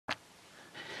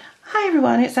Hi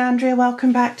everyone, it's Andrea.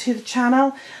 Welcome back to the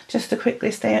channel. Just a quick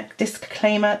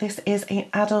disclaimer, this is an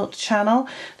adult channel.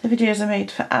 The videos are made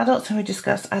for adults and we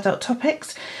discuss adult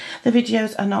topics. The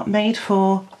videos are not made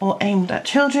for or aimed at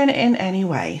children in any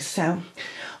way. So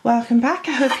welcome back.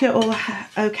 I hope you're all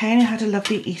okay and you had a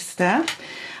lovely Easter.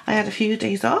 I had a few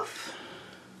days off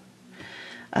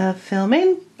of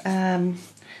filming.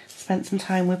 Spent some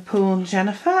time with Paul and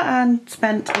Jennifer and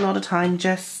spent a lot of time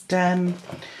just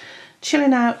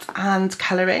chilling out and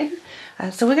colouring.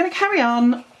 So we're going to carry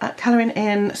on colouring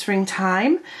in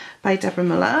Springtime by Deborah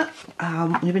Muller.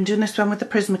 We've been doing this one with the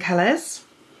Prismacolors.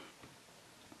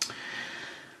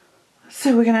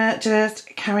 So we're going to just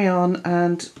carry on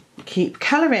and keep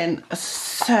colouring.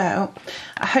 So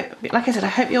I hope, like I said, I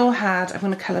hope you all had, I'm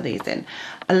going to colour these in,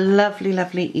 a lovely,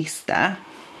 lovely Easter.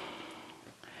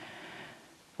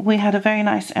 We had a very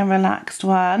nice and relaxed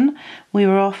one. We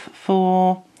were off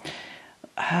for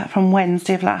from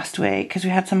Wednesday of last week because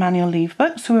we had some annual leave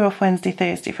booked, so we were off Wednesday,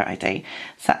 Thursday, Friday,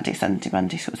 Saturday, Sunday,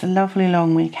 Monday, so it was a lovely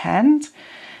long weekend,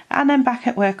 and then back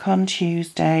at work on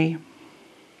Tuesday.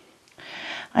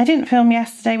 I didn't film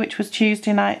yesterday, which was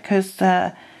Tuesday night, because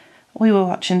we were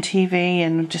watching TV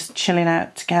and just chilling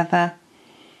out together,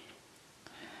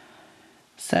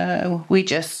 so we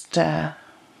just ran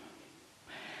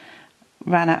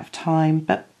out of time.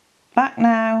 But back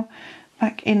now,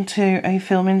 back into a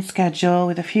filming schedule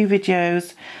with a few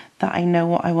videos that I know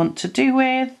what I want to do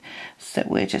with. So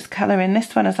we're just colouring.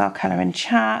 This one as our colouring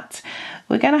chat.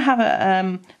 We're going to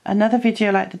have another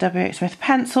video like the W.H. Smith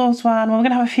pencils one. We're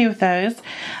going to have a few of those.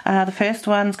 The first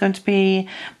one's going to be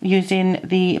using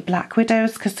the Black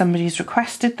Widows because somebody's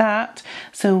requested that.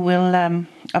 So we'll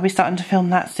I'll be starting to film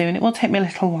that soon. It will take me a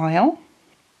little while.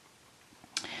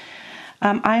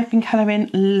 I've been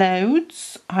colouring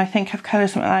loads. I think I've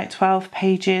coloured something like 12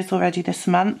 pages already this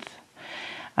month.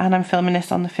 And I'm filming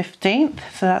this on the 15th,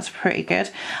 so that's pretty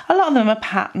good. A lot of them are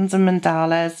patterns and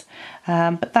mandalas,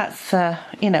 but that's,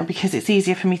 you know, because it's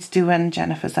easier for me to do when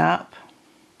Jennifer's up.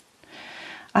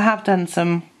 I have done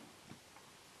some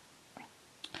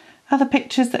other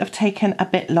pictures that have taken a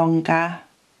bit longer,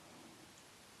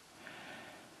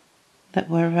 that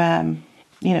were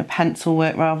you know, pencil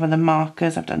work rather than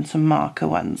markers. I've done some marker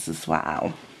ones as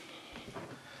well.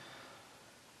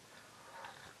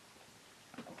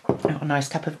 Got a nice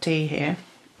cup of tea here.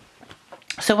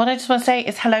 So what I just want to say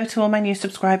is hello to all my new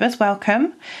subscribers.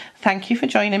 Welcome. Thank you for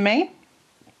joining me.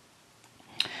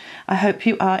 I hope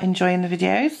you are enjoying the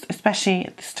videos, especially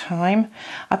at this time.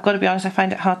 I've got to be honest, I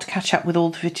find it hard to catch up with all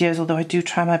the videos, although I do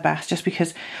try my best, just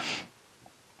because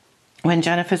when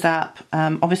Jennifer's up,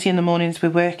 obviously in the mornings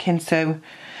we're working, so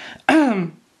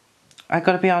I've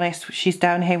got to be honest, she's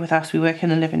down here with us. We work in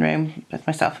the living room with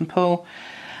myself and Paul,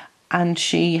 and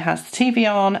she has the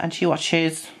TV on and she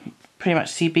watches pretty much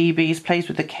CBeebies, plays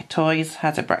with the kid toys,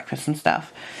 has her breakfast and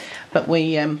stuff. But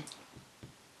we, I've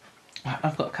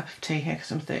got a cup of tea here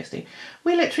because I'm thirsty.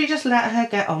 We literally just let her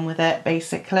get on with it,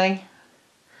 basically.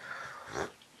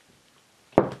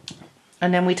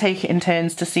 And then we take it in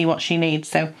turns to see what she needs.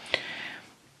 So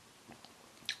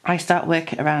I start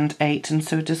work at around 8 and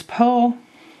so does Paul.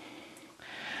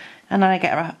 And then I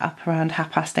get her up around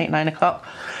 8:30, 9 o'clock.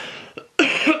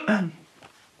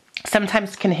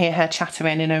 Sometimes I can hear her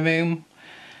chattering in her room.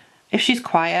 If she's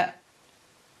quiet,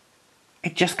 I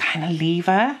just kind of leave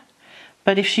her.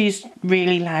 But if she's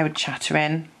really loud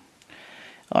chattering,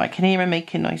 or I can hear her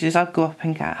making noises, I'll go up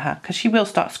and get her, because she will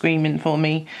start screaming for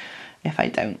me if I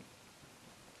don't.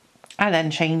 I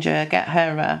then change her, get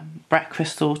her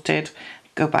breakfast sorted,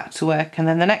 go back to work, and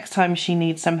then the next time she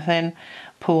needs something,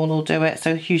 Paul will do it.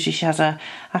 So usually she has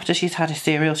after she's had a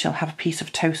cereal, she'll have a piece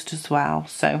of toast as well.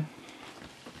 So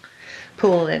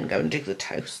Paul will then go and do the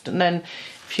toast, and then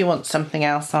if she wants something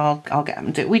else, I'll get them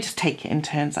to do it. We just take it in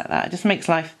turns like that. It just makes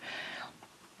life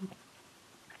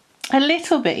a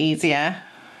little bit easier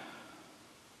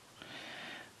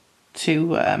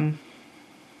to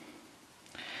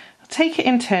take it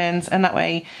in turns, and that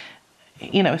way,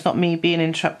 you know, it's not me being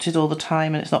interrupted all the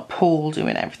time and it's not Paul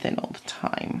doing everything all the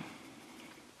time.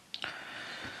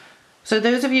 So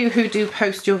those of you who do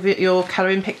post your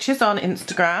colouring pictures on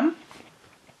Instagram,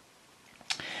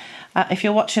 if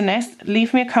you're watching this,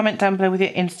 leave me a comment down below with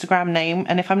your Instagram name,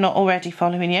 and if I'm not already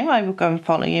following you, I will go and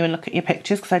follow you and look at your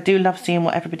pictures, because I do love seeing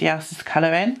what everybody else is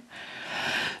colouring.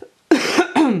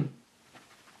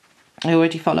 I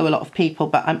already follow a lot of people,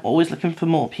 but I'm always looking for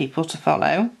more people to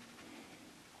follow.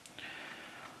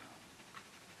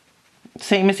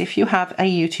 Same as if you have a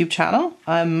YouTube channel,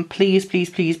 please,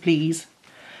 please, please, please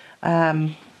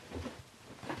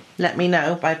let me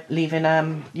know by leaving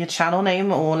your channel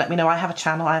name, or let me know I have a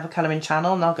channel, I have a colouring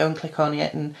channel, and I'll go and click on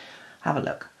it and have a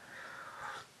look.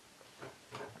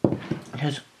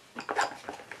 Because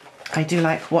I do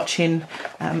like watching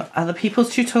other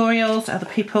people's tutorials, other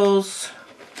people's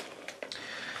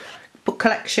book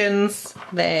collections,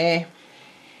 their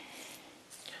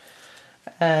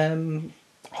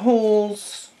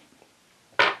hauls.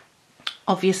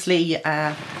 Obviously,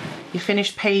 your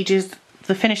finished pages.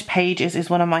 The finished pages is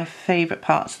one of my favourite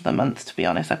parts of the month, to be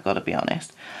honest. I've got to be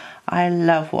honest. I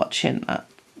love watching that.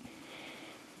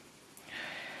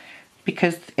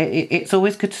 Because it's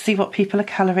always good to see what people are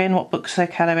colouring, what books they're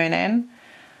colouring in.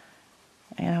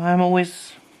 You know, I'm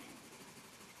always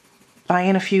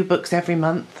buying a few books every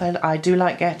month. I do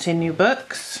like getting new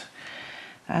books.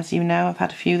 As you know, I've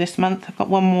had a few this month. I've got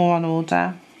one more on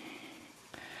order.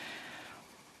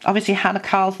 Obviously, Hannah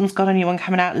Carlson's got a new one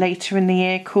coming out later in the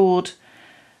year called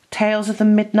Tales of the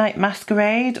Midnight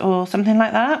Masquerade or something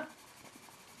like that.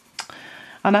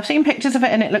 And I've seen pictures of it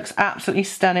and it looks absolutely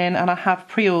stunning, and I have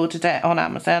pre-ordered it on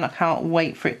Amazon. I can't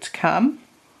wait for it to come.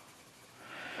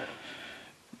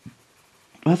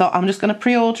 I thought I'm just going to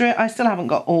pre-order it. I still haven't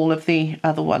got all of the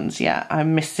other ones yet.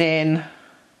 I'm missing,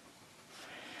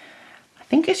 I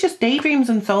think it's just Daydreams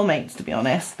and Soulmates, to be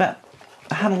honest, but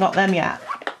I haven't got them yet.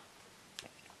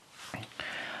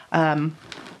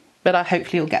 But I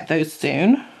hopefully will get those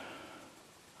soon.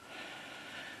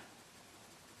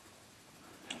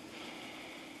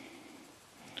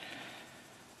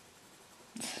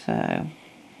 So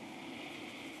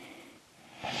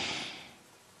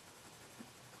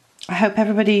I hope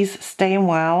everybody's staying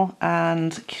well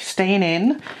and staying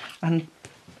in and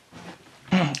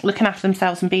looking after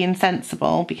themselves and being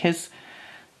sensible, because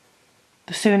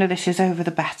the sooner this is over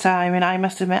the better. I mean, I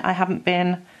must admit I haven't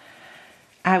been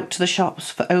out to the shops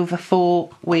for over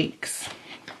 4 weeks,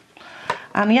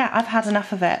 and yeah, I've had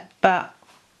enough of it, but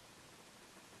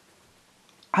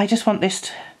I just want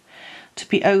this to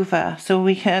be over so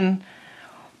we can,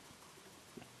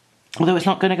 although it's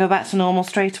not going to go back to normal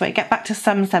straight away, get back to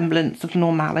some semblance of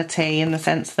normality, in the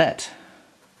sense that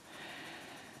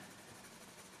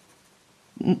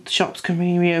shops can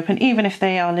reopen, even if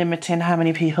they are limiting how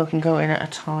many people can go in at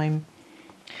a time.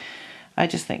 I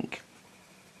just think,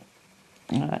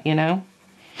 you know,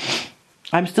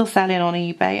 I'm still selling on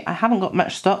eBay. I haven't got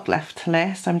much stock left to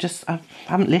list. I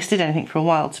haven't listed anything for a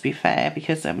while, to be fair,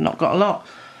 because I've not got a lot.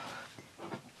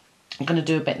 I'm going to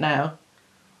do a bit now.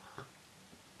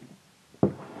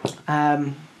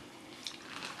 But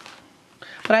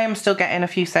I am still getting a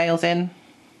few sales in.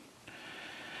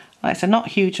 Like I said, not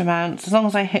huge amounts. As long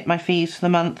as I hit my fees for the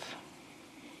month,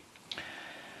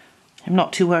 I'm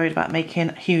not too worried about making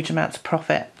huge amounts of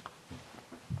profit.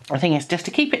 The thing is just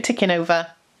to keep it ticking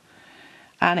over,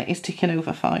 and it is ticking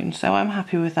over fine, so I'm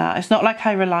happy with that. It's not like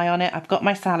I rely on it. I've got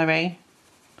my salary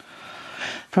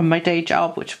from my day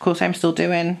job, which of course I'm still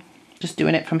doing, just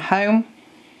doing it from home.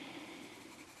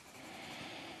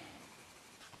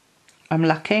 I'm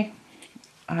lucky.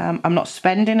 I'm not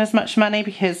spending as much money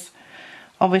because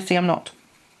obviously I'm not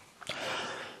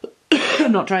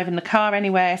I'm not driving the car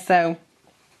anywhere, so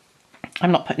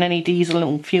I'm not putting any diesel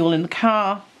and fuel in the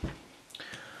car.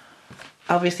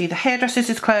 Obviously the hairdresser's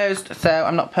is closed, so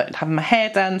I'm not having my hair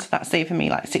done, so that's saving me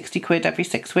like 60 quid every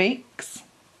 6 weeks.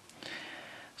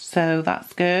 So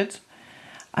that's good.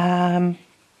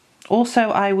 Also,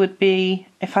 I would be,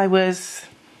 if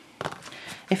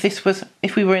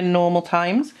we were in normal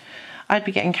times, I'd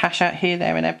be getting cash out here,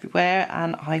 there and everywhere,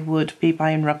 and I would be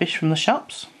buying rubbish from the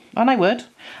shops. And I would.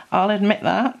 I'll admit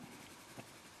that.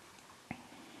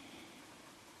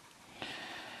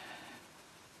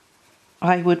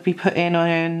 I would be putting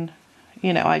on,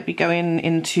 you know, I'd be going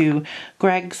into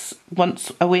Greggs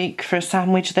once a week for a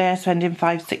sandwich there, spending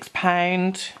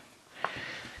 £5–6.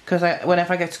 Because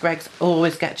whenever I go to Greggs, I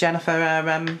always get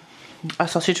Jennifer a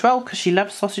sausage roll, because she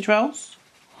loves sausage rolls.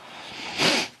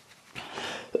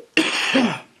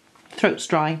 Throat's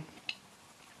dry.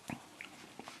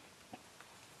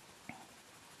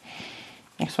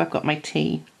 So I've got my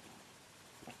tea.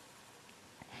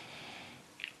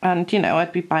 And, you know,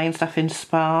 I'd be buying stuff in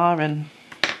Spa, and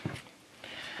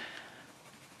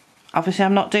obviously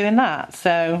I'm not doing that,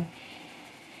 so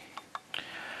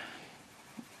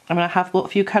I mean, I have bought a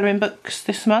few colouring books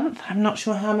this month. I'm not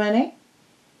sure how many.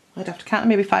 I'd have to count them,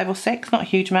 maybe 5 or 6, not a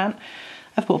huge amount.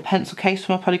 I've bought a pencil case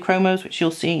for my polychromos, which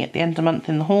you'll see at the end of the month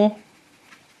in the haul.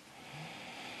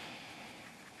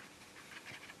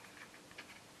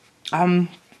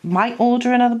 Might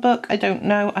order another book, I don't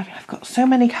know. I mean, I've got so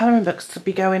many colouring books to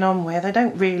be going on with, I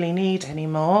don't really need any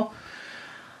more.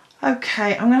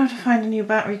 Okay, I'm going to have to find a new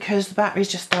battery because the battery's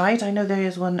just died. I know there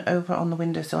is one over on the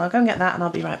windowsill. I'll go and get that and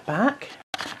I'll be right back.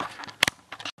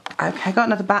 Okay, I got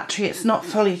another battery. It's not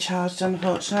fully charged,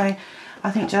 unfortunately.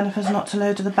 I think Jennifer's knocked a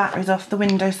load of the batteries off the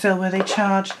windowsill where they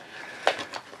charge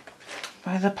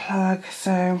by the plug,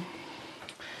 so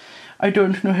I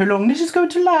don't know how long this is going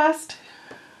to last.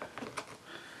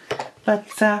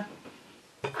 But I'll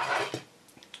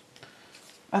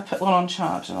put one on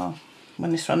charge, and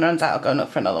when this one runs out, I'll go and look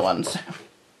for another one. So.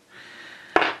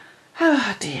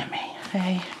 Oh dear me.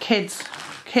 Hey, kids.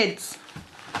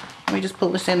 Let me just pull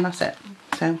this in, that's it.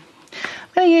 So I'm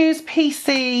going to use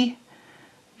PC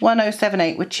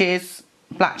 1078, which is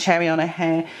black cherry on her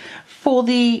hair. For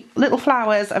the little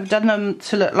flowers, I've done them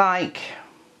to look like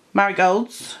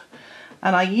marigolds,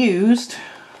 and I used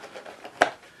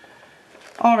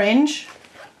orange,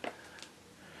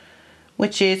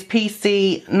 which is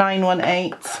PC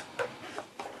 918.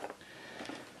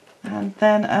 And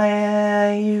then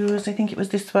I used, I think it was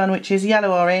this one, which is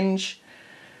yellow orange,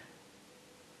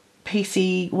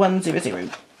 PC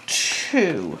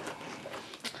 1002.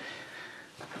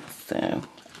 So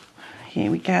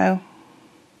here we go.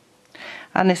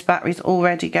 And this battery's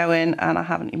already going, and I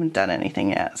haven't even done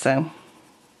anything yet, so.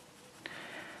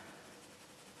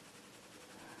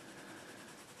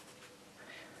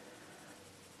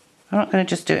 I'm not going to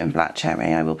just do it in black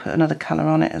cherry, I will put another colour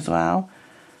on it as well.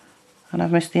 And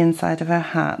I've missed the inside of her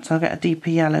hat, so I'll get a deeper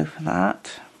yellow for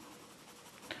that.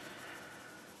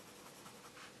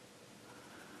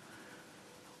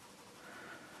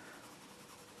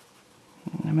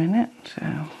 In a minute, so.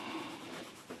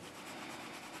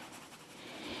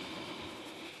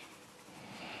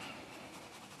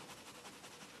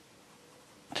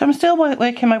 So I'm still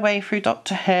working my way through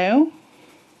Doctor Who.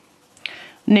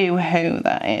 New Who,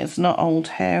 that is, not old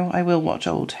Who. I will watch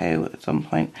old Who at some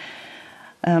point.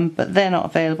 But they're not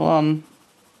available on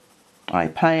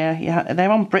iPlayer. Yeah,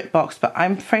 they're on BritBox, but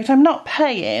I'm afraid I'm not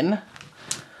paying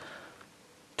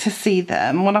to see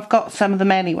them when I've got some of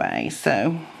them anyway,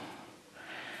 so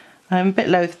I'm a bit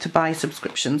loath to buy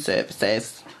subscription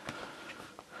services.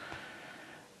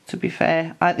 To be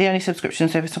fair, the only subscription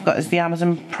service I've got is the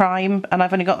Amazon Prime, and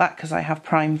I've only got that because I have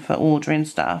Prime for ordering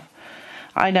stuff.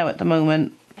 I know at the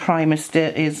moment Prime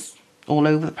is all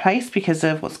over the place because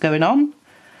of what's going on,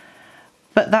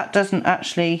 but that doesn't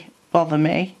actually bother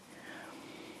me.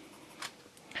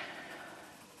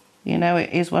 You know,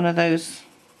 it is one of those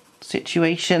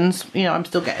situations, you know, I'm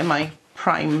still getting my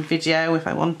Prime Video if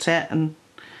I want it and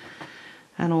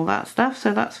all that stuff,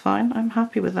 so that's fine. I'm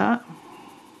happy with that.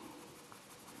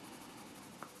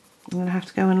 I'm going to have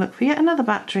to go and look for yet another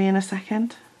battery in a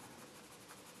second.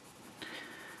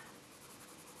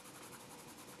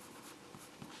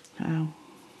 Oh.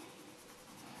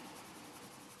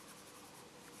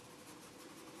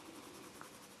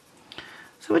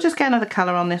 So we'll just get another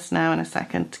colour on this now in a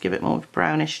second to give it more of a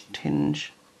brownish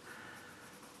tinge.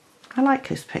 I like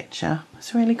this picture,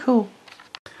 it's really cool.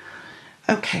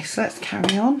 Okay, so let's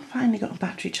carry on. Finally got a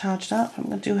battery charged up. I'm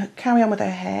going to carry on with her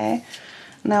hair.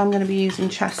 Now I'm going to be using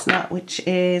Chestnut, which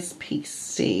is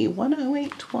PC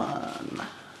 1081.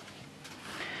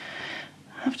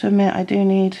 I have to admit I do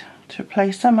need to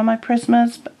replace some of my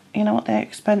Prismas, but you know what, they're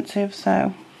expensive,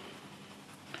 so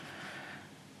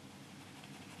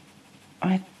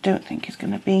I don't think it's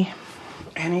going to be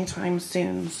anytime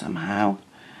soon somehow.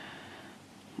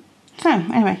 So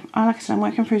anyway, like I said,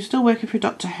 I'm still working through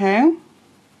Doctor Who,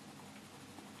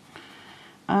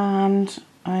 and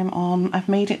I've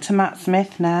made it to Matt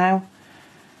Smith now,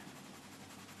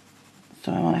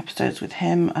 so I'm on episodes with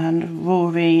him and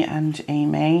Rory and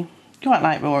Amy. Quite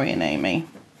like Rory and Amy.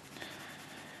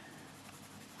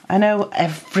 I know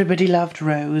everybody loved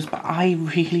Rose, but I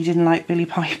really didn't like Billie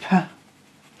Piper.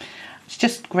 It's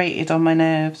just grated on my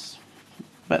nerves,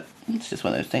 but it's just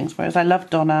one of those things. Whereas I loved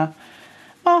Donna.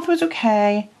 Martha was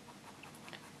okay.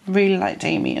 Really liked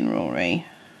Amy and Rory.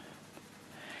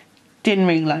 Didn't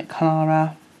really like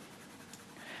Clara.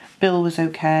 Bill was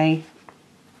okay.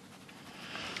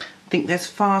 I think there's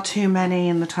far too many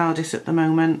in the TARDIS at the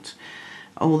moment.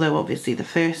 Although obviously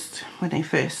when they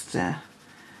first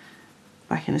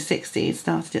back in the 60s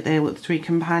started it there with the 3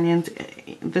 companions,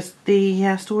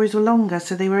 the stories were longer,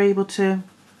 so they were able to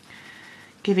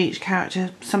give each character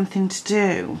something to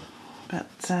do.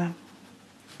 But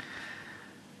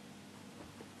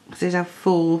they'd have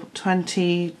full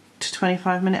 20 to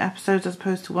 25 minute episodes as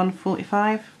opposed to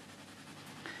 1:45.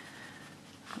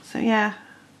 So yeah,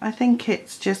 I think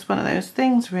it's just one of those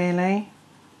things really.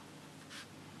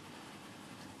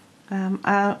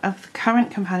 Of the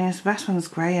current companions, the best one's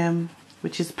Graham,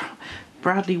 which is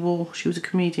Bradley Walsh, who's a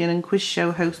comedian and quiz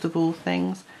show host of all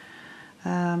things.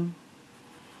 But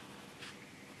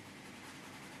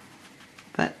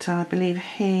I believe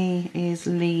he is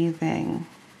leaving.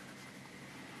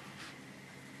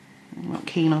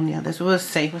 keen on the others. We'll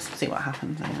see what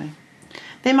happens anyway.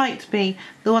 They might be,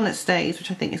 the one that stays, which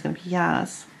I think is going to be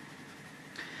Yaz,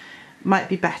 might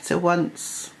be better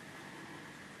once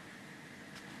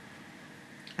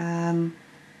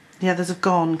the others have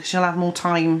gone, because she'll have more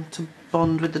time to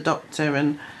bond with the Doctor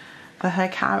and for her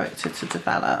character to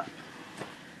develop.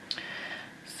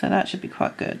 So that should be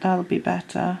quite good. That'll be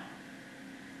better.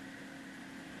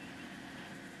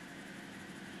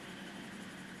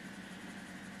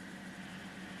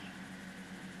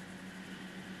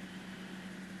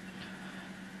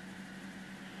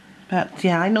 But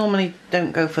yeah, I normally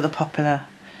don't go for the popular.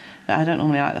 I don't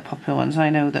normally like the popular ones. I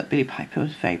know that Billie Piper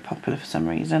was very popular for some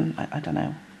reason. I don't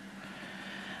know.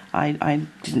 I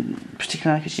didn't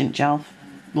particularly like her. She didn't gel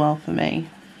well for me.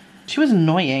 She was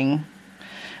annoying.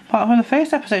 But from the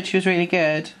first episode, she was really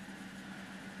good.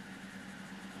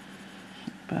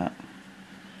 But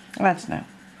I don't know.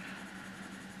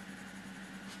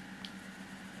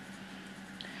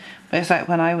 But it's like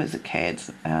when I was a kid,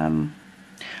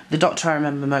 the Doctor I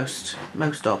remember most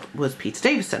of was Peter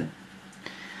Davison.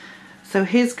 So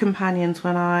his companions,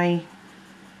 when I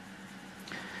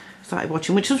started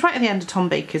watching, which was right at the end of Tom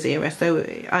Baker's era, so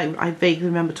I vaguely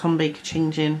remember Tom Baker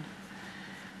changing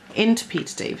into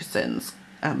Peter Davison's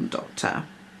Doctor,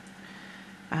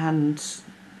 and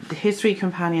his three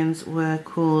companions were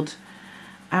called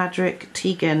Adric,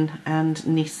 Tegan and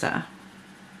Nyssa.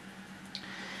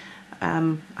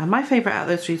 And my favourite out of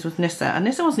those three was Nyssa, and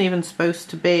Nyssa wasn't even supposed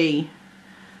to be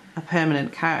a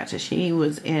permanent character. She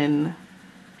was in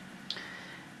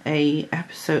a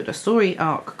story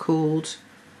arc called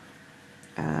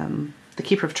The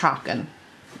Keeper of Traken,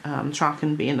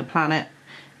 Traken being the planet.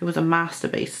 It was a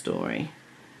master-based story.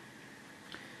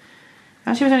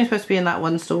 And she was only supposed to be in that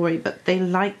one story, but they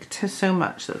liked her so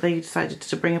much that they decided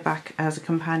to bring her back as a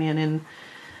companion in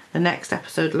the next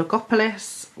episode,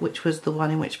 Logopolis, which was the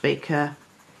one in which Baker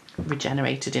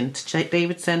regenerated into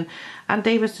Davison, and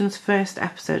Davison's first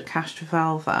episode,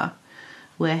 Castrovalva,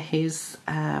 where his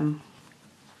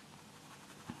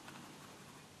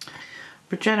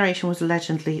regeneration was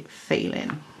allegedly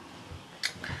failing.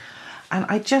 And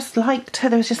I just liked her.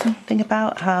 There was just something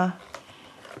about her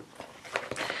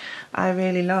I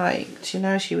really liked. You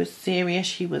know, she was serious,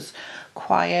 she was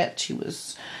quiet, she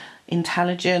was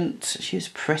intelligent, she was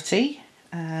pretty.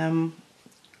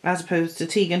 As opposed to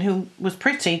Tegan, who was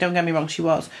pretty, don't get me wrong, she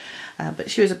was.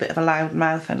 But she was a bit of a loud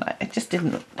mouth, and I just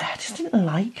didn't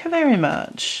like her very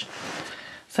much.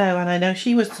 So, and I know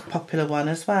she was the popular one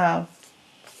as well.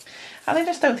 And I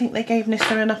just don't think they gave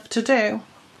Nyssa enough to do.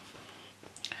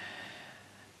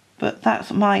 But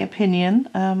that's my opinion.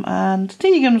 And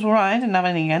Tegan was alright. I didn't have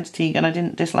anything against Tegan. I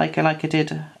didn't dislike her like I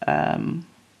did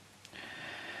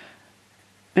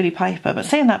Billie Piper. But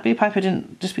saying that, Billie Piper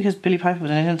didn't, just because Billie Piper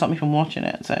was in it, didn't stop me from watching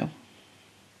it. So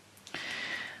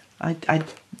I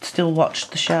still watched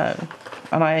the show,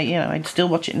 and I'd still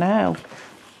watch it now,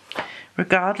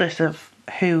 regardless of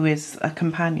who is a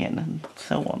companion and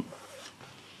so on.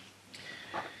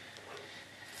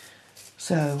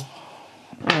 So,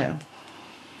 you know,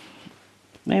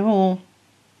 they're all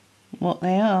what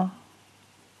they are.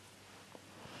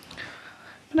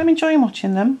 But I'm enjoying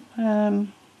watching them. I'll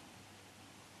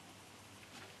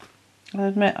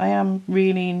admit I am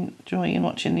really enjoying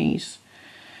watching these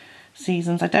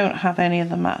seasons. I don't have any of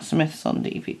the Matt Smiths on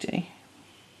DVD.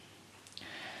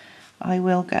 I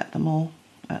will get them all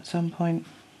at some point.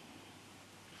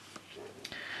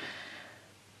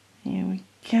 Here we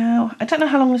go. I don't know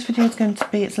how long this video is going to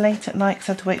be. It's late at night because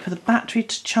I had to wait for the battery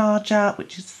to charge up,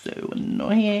 which is so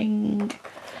annoying.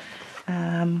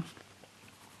 I'm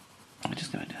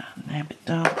just going to do that now a bit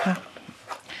darker.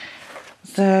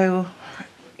 So,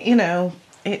 you know,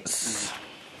 it's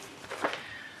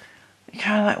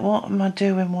kind of like, what am I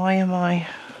doing? Why am I,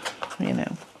 you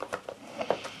know,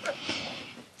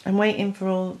 I'm waiting for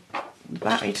all the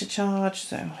battery to charge,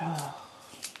 so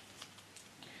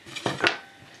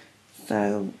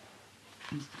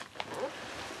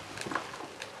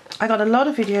I got a lot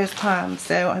of videos planned,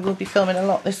 so I will be filming a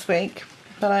lot this week,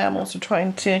 but I am also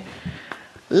trying to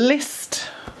list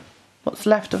what's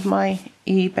left of my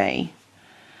eBay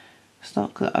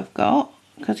stock that I've got,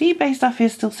 because eBay stuff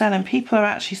is still selling. People are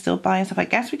actually still buying stuff, I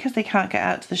guess because they can't get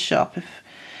out to the shop. If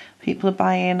people are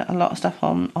buying a lot of stuff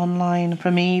online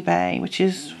from eBay, which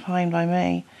is fine by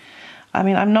me. I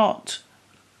mean, I'm not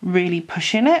really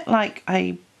pushing it like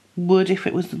I would if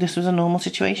this was a normal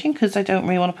situation, because I don't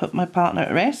really want to put my partner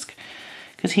at risk,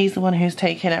 because he's the one who's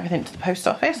taking everything to the post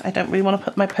office. I don't really want to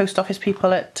put my post office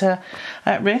people at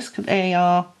risk. They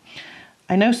are,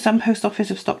 I know some post offices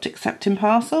have stopped accepting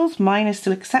parcels. Mine is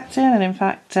still accepting, and in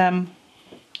fact, when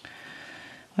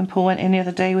When Paul went in the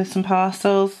other day with some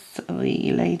parcels,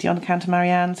 the lady on the counter,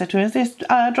 Marianne, said to him, "Is this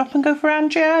drop and go for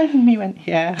Andrea?" And he went,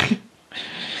 "Yeah."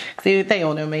 They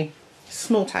all know me.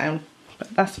 Small town,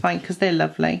 but that's fine because they're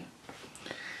lovely.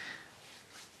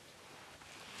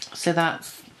 So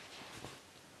that's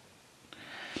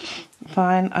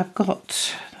fine. I've got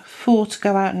 4 to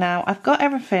go out now. I've got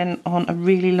everything on a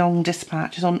really long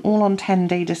dispatch. It's all on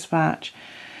 10-day dispatch.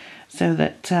 So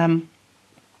that,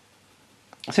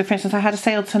 so for instance, I had a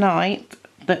sale tonight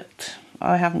that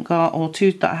I haven't got, or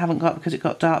 2 that I haven't got because it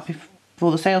got dark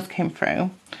before the sales came through.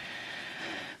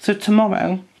 So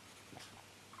tomorrow,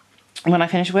 when I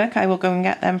finish work, I will go and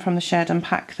get them from the shed and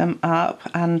pack them up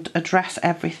and address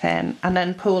everything. And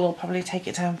then Paul will probably take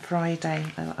it down Friday.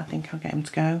 I think I'll get him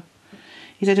to go.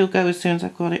 He said he'll go as soon as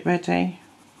I've got it ready.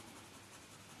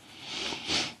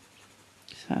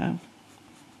 So,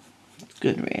 it's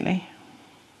good really.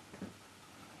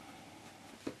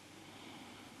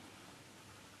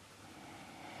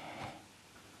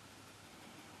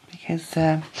 Because,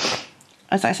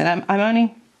 as I said, I'm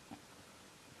only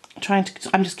trying to,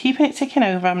 I'm just keeping it ticking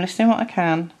over. I'm listening what I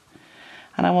can.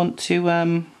 And I want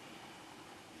to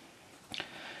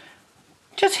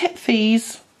just hit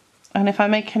fees. And if I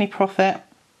make any profit,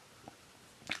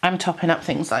 I'm topping up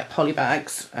things like poly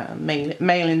bags,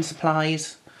 mail-in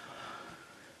supplies,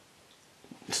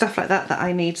 stuff like that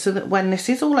I need, so that when this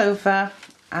is all over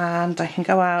and I can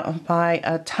go out and buy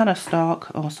a ton of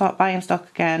stock or start buying stock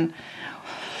again,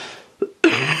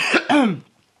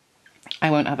 I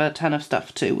won't have a ton of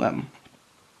stuff to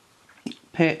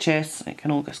purchase. It can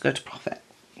all just go to profit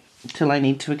until I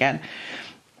need to again.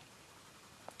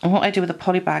 And what I do with the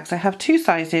poly bags, I have 2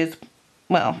 sizes.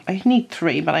 Well, I need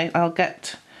 3, but I'll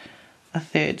get a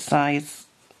 3rd size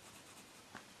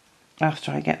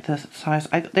after I get the size.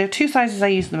 There are 2 sizes I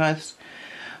use the most.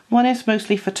 One is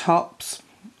mostly for tops,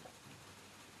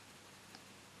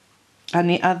 and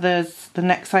the others, the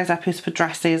next size up, is for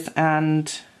dresses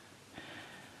and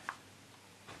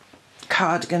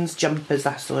cardigans, jumpers,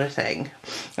 that sort of thing.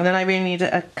 And then I really need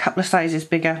a couple of sizes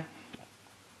bigger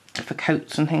for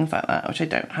coats and things like that, which I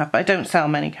don't have. But I don't sell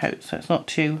many coats, so it's not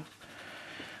too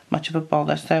much of a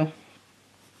bother. So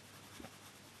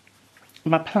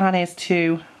my plan is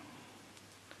to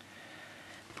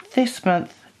this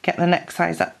month get the next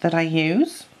size up that I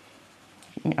use.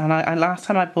 And I last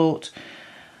time I bought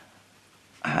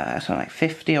something like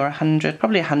 50 or 100,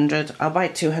 probably 100. I'll buy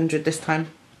 200 this time.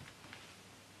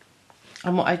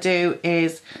 And what I do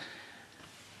is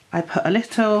I put a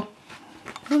little,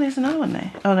 oh, there's another one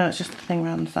there. Oh no, it's just the thing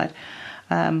around the side.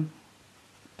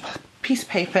 Piece of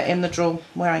paper in the drawer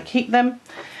where I keep them,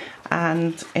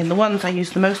 and in the ones I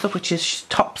use the most of, which is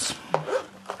tops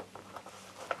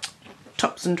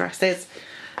and dresses,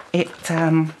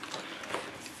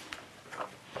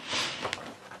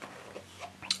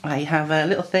 I have a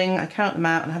little thing, I count them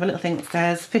out and I have a little thing that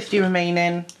says 50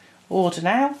 remaining, order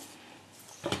now.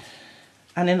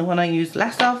 And in the one I use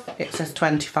less of, it says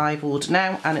 25, order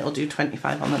now, and it'll do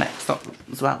 25 on the next stock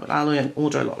as well, but I'll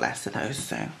order a lot less of those,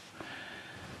 so.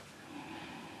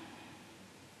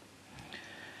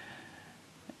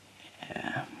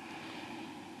 Yeah.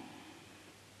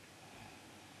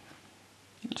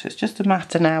 So it's just a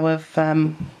matter now of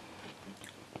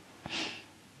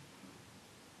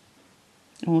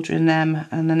ordering them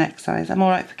and the next size. I'm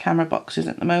alright for camera boxes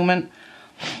at the moment.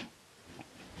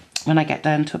 When I get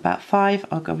down to about 5,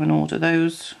 I'll go and order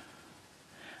those.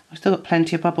 I've still got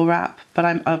plenty of bubble wrap, but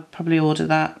I'll probably order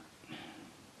that.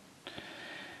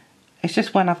 It's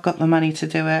just when I've got the money to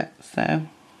do it, so.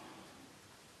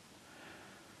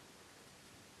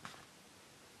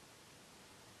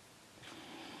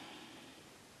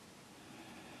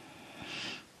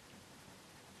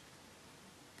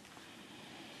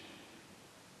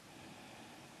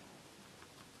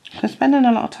 I'm spending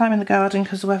a lot of time in the garden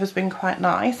because the weather's been quite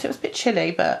nice. It was a bit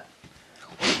chilly, but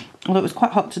although it was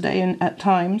quite hot today at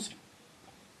times,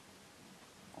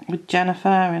 with Jennifer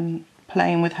and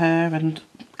playing with her and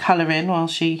colouring while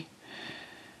she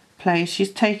plays.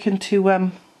 She's taken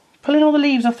to pulling all the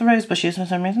leaves off the rose bushes for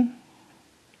some reason.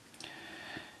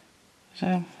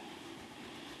 So,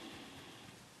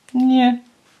 yeah.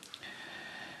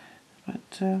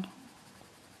 But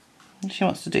she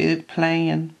wants to do play,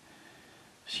 and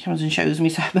she comes and shows me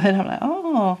something. I'm like,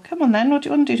 oh, come on then, what do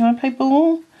you want to do? Do you want to play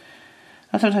ball?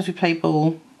 And sometimes we play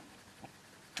ball.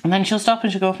 And then she'll stop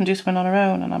and she'll go off and do something on her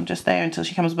own, and I'm just there until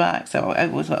she comes back. So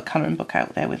I've always got a colouring book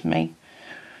out there with me.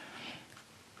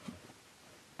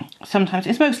 Sometimes,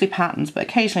 it's mostly patterns, but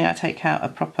occasionally I take out a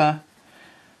proper,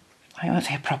 I won't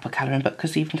say a proper colouring book,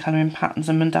 because even colouring patterns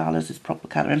and mandalas is proper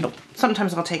colouring, but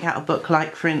sometimes I'll take out a book,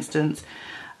 like for instance,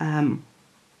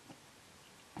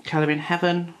 Colour in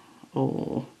Heaven,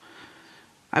 or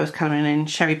I was colouring in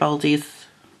Sherry Baldy's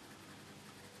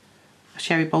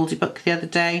book the other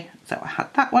day, so I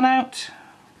had that one out.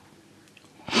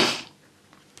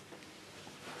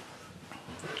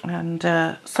 And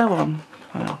so on.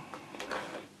 Well,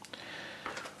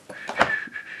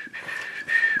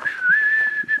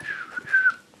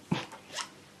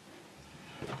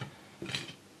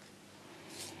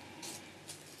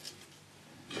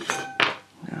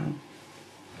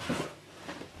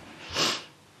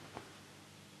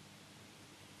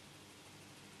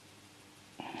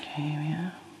 here we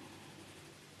are.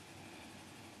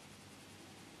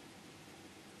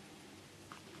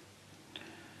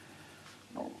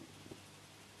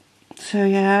 So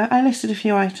yeah, I listed a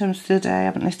few items today. I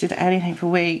haven't listed anything for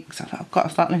weeks. I thought I've got to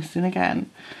start listing again.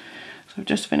 So I'm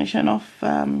just finishing off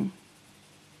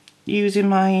using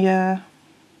my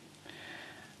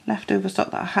leftover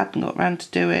stock that I hadn't got around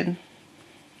to doing.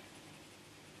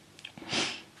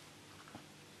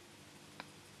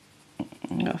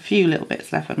 I've got a few little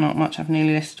bits left, but not much. I've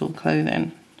nearly listed all the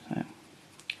clothing. So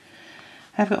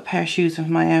I've got a pair of shoes of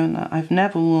my own that I've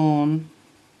never worn.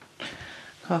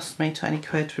 Cost me 20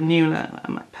 quid from Muller that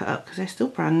I might put up because they're still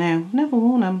brand new. I've never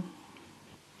worn them.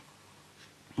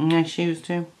 And nice shoes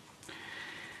too.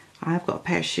 I've got a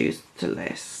pair of shoes to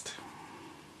list.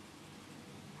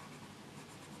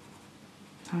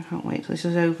 I can't wait till this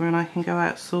is over and I can go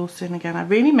out sourcing again. I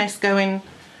really miss going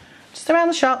just around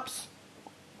the shops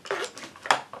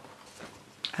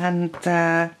and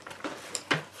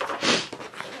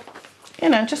you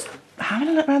know, just having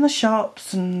a look around the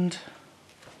shops and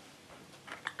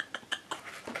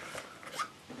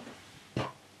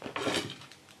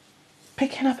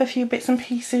picking up a few bits and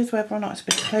pieces, whether or not it's a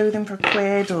bit of clothing for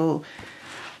 £1 or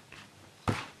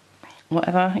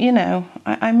whatever, you know.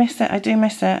 I miss it, I do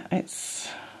miss it. It's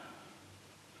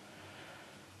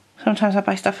sometimes I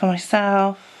buy stuff for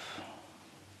myself.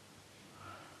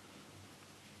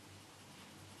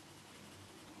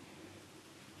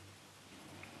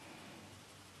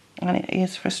 And it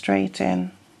is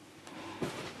frustrating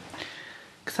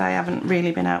because I haven't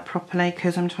really been out properly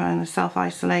because I'm trying to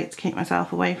self-isolate to keep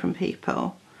myself away from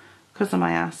people because of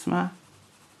my asthma.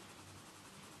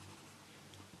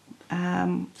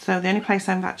 So the only place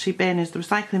I've actually been is the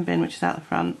recycling bin, which is out the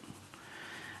front.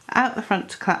 Out the front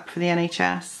to clap for the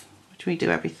NHS, which we do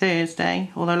every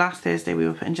Thursday, although last Thursday we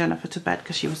were putting Jennifer to bed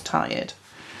because she was tired.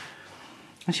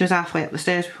 And she was halfway up the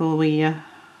stairs before we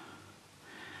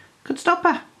could stop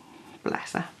her.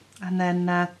 Bless her. And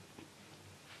then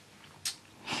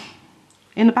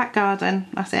in the back garden,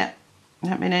 that's it. I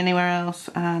haven't been anywhere else,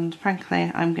 and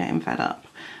frankly I'm getting fed up.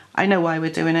 I know why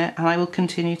we're doing it and I will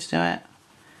continue to do it.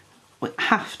 We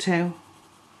have to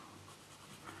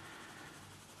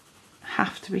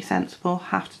be sensible,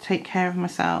 have to take care of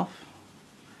myself.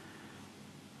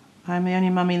 I'm the only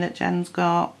mummy that Jen's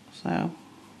got, so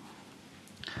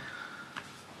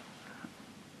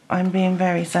I'm being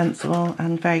very sensible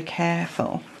and very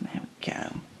careful. There we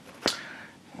go.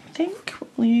 I think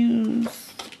we'll use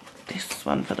this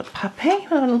one for the puppy,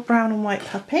 a little brown and white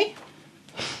puppy.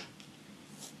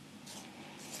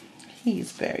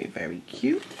 He's very, very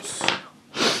cute.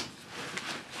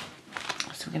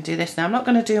 So we're going to do this now. I'm not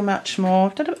going to do much more.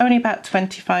 I've done only about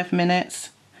 25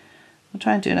 minutes. I'll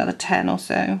try and do another 10 or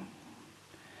so.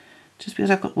 Just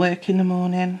because I've got work in the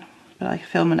morning. But I can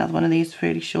film another one of these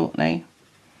fairly shortly.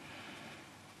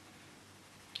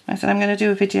 I said I'm going to do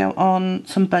a video on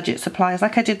some budget supplies,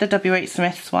 like I did the W.H.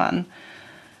 Smith's one.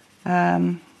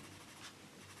 I'm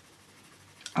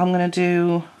going to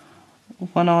do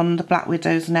one on the Black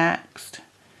Widows next.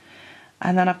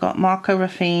 And then I've got Marco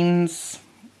Raffine's.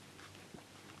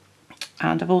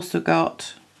 And I've also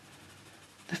got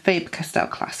the Faber-Castell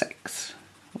Classics,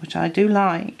 which I do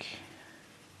like.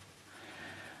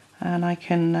 And I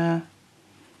can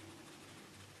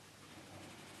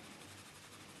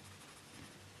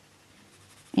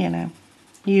you know,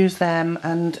 use them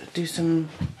and do some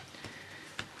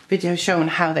videos showing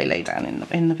how they lay down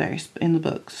in the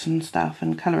books and stuff,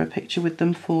 and colour a picture with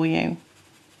them for you.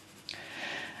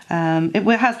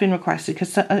 It has been requested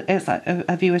because it's like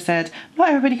a viewer said, not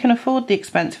everybody can afford the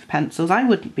expensive pencils. I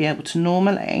wouldn't be able to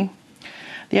normally.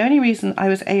 The only reason I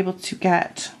was able to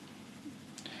get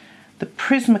the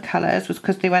Prismacolors was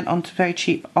because they went on to very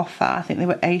cheap offer. I think they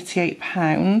were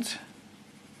 £88.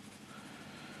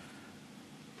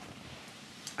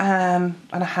 And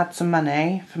I had some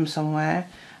money from somewhere.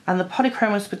 And the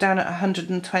Polychromos were down at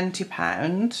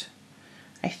 £120.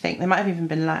 I think they might have even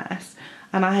been less.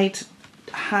 And I'd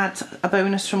had a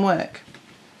bonus from work.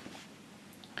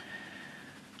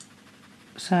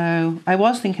 So I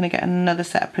was thinking of getting another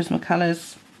set of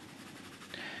Prismacolors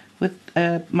with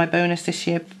my bonus this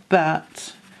year,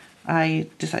 but I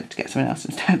decided to get something else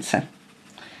instead, so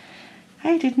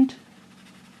I didn't.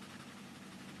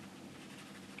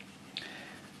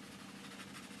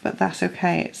 But that's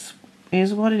okay, it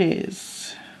is what it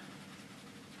is.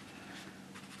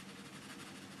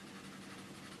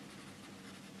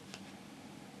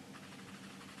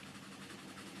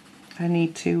 I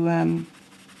need to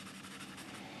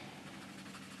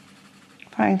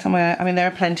find somewhere. I mean, there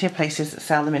are plenty of places that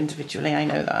sell them individually, I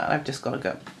know that. I've just got to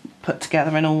go put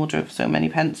together an order of so many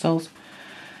pencils,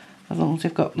 as long as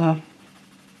they've got the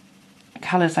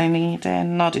colours I need in.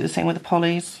 And I'll do the same with the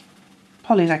polys.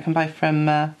 Polys I can buy from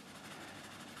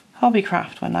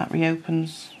Hobbycraft when that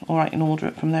reopens, or I can order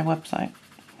it from their website.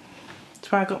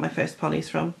 That's where I got my first polys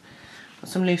from. Got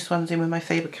some loose ones in with my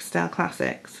Faber-Castell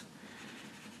Classics.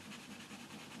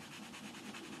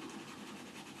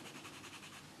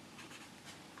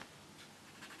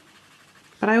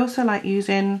 But I also like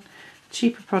using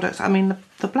cheaper products. I mean,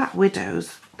 the Black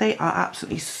Widows, they are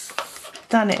absolutely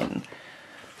stunning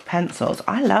pencils.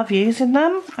 I love using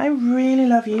them. I really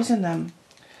love using them.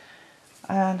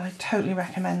 And I totally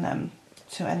recommend them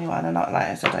to anyone. And like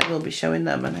I said, I will be showing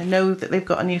them. And I know that they've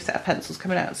got a new set of pencils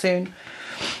coming out soon.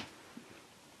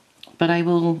 But I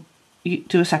will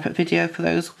do a separate video for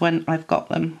those when I've got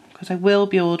them, because I will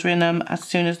be ordering them as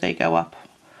soon as they go up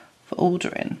for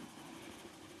ordering.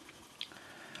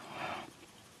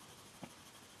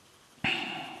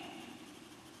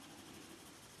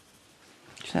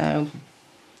 So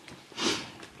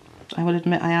I will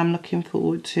admit I am looking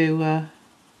forward to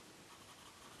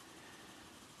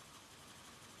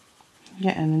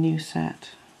getting a new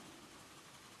set.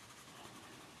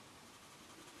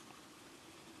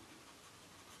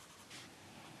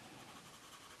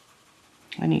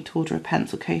 I need to order a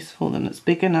pencil case for them that's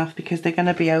big enough, because they're going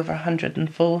to be over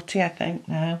 140, I think,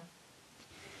 now.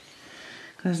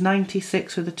 There's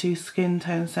 96 with the 2 skin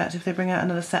tone sets. If they bring out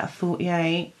another set of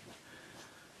 48,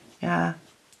 yeah,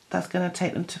 that's going to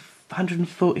take them to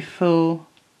 144.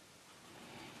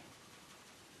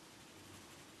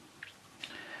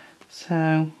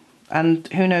 So, and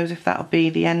who knows if that'll be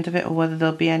the end of it or whether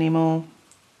there'll be any more.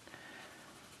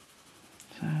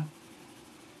 So.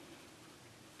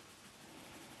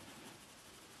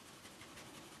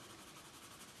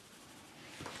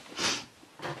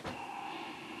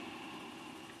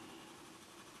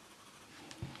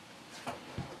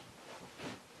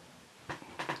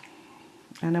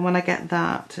 And then when I get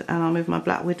that, and I'll move my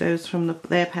Black Widows from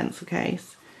their pencil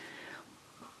case,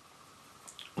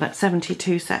 that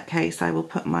 72 set case, I will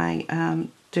put my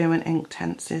Derwent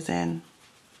Inktenses in.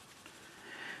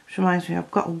 Which reminds me,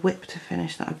 I've got a whip to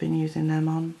finish that I've been using them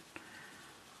on.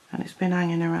 And it's been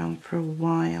hanging around for a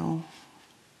while.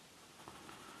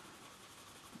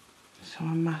 So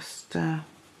I must try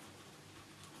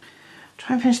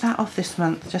and finish that off this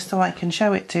month, just so I can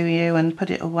show it to you and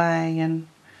put it away and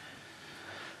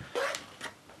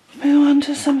move on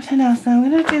to something else. Now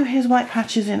I'm going to do his white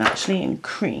patches actually in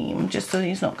cream, just so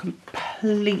he's not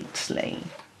completely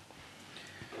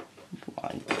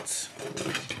white.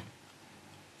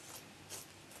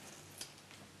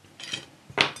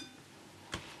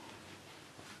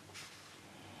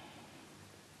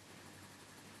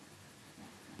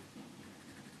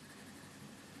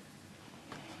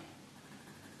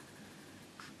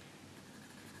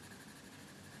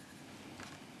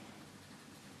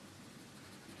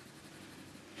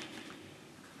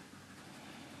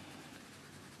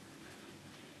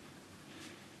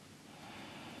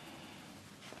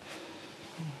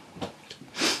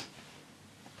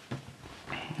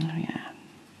 Oh yeah.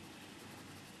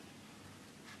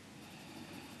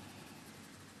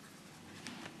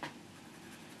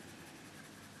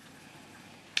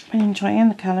 Been enjoying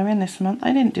the colouring this month.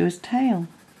 I didn't do his tail.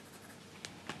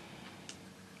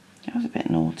 That was a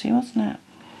bit naughty, wasn't it?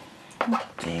 Oh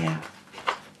dear.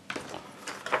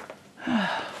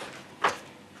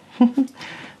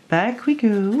 Back we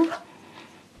go.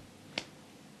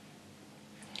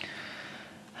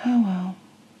 Oh well.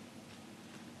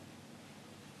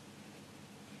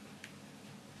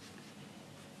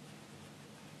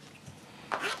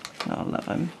 I love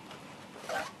him.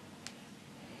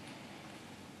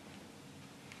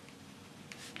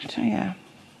 So yeah,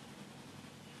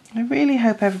 I really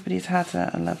hope everybody's had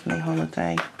a lovely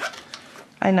holiday.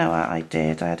 I know I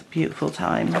did. I had a beautiful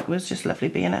time. It was just lovely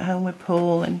being at home with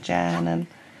Paul and Jen and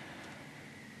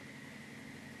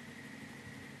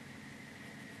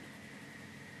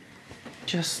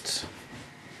just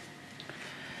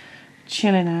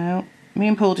chilling out. Me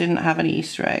and Paul didn't have any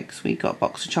Easter eggs. We got a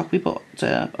box of chocolate. We bought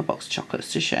a box of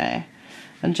chocolates to share,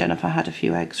 and Jennifer had a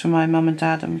few eggs from my mum and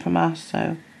dad and from us.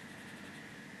 So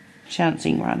She hadn't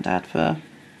seen Grandad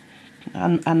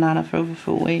and Nana for over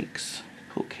 4 weeks.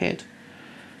 Poor kid.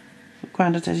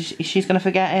 Grandad says she's going to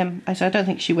forget him. I said, I don't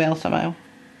think she will somehow.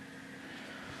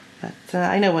 But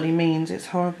I know what he means. It's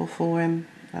horrible for him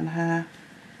and her.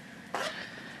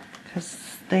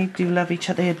 Because they do love each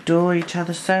other. They adore each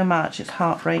other so much. It's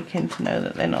heartbreaking to know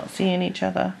that they're not seeing each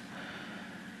other.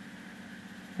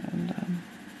 And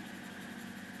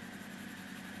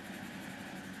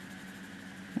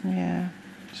yeah,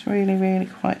 it's really, really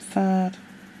quite sad.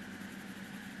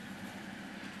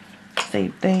 They're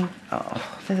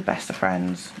the best of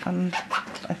friends, and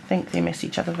I think they miss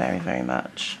each other very, very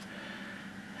much.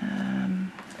 A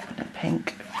little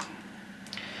pink.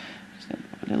 Just gonna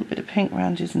put a little bit of pink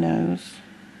around his nose.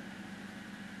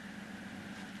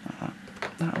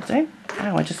 That'll do.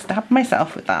 Oh, I just stabbed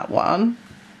myself with that one.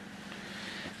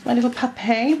 My little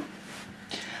puppy.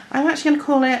 I'm actually going to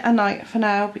call it a night for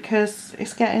now because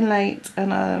it's getting late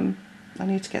and I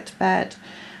need to get to bed.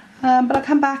 But I'll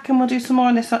come back and we'll do some more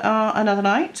on this another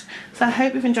night. So I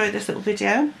hope you've enjoyed this little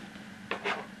video.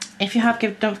 If you have,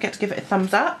 don't forget to give it a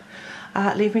thumbs up.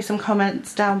 Leave me some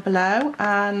comments down below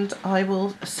and I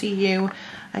will see you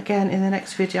again in the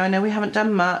next video. I know we haven't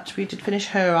done much. We did finish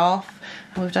her off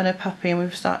and we've done her puppy and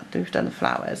we've done the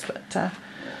flowers, but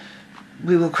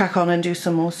we will crack on and do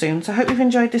some more soon. So I hope you've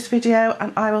enjoyed this video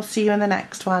and I will see you in the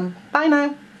next one. Bye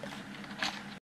now.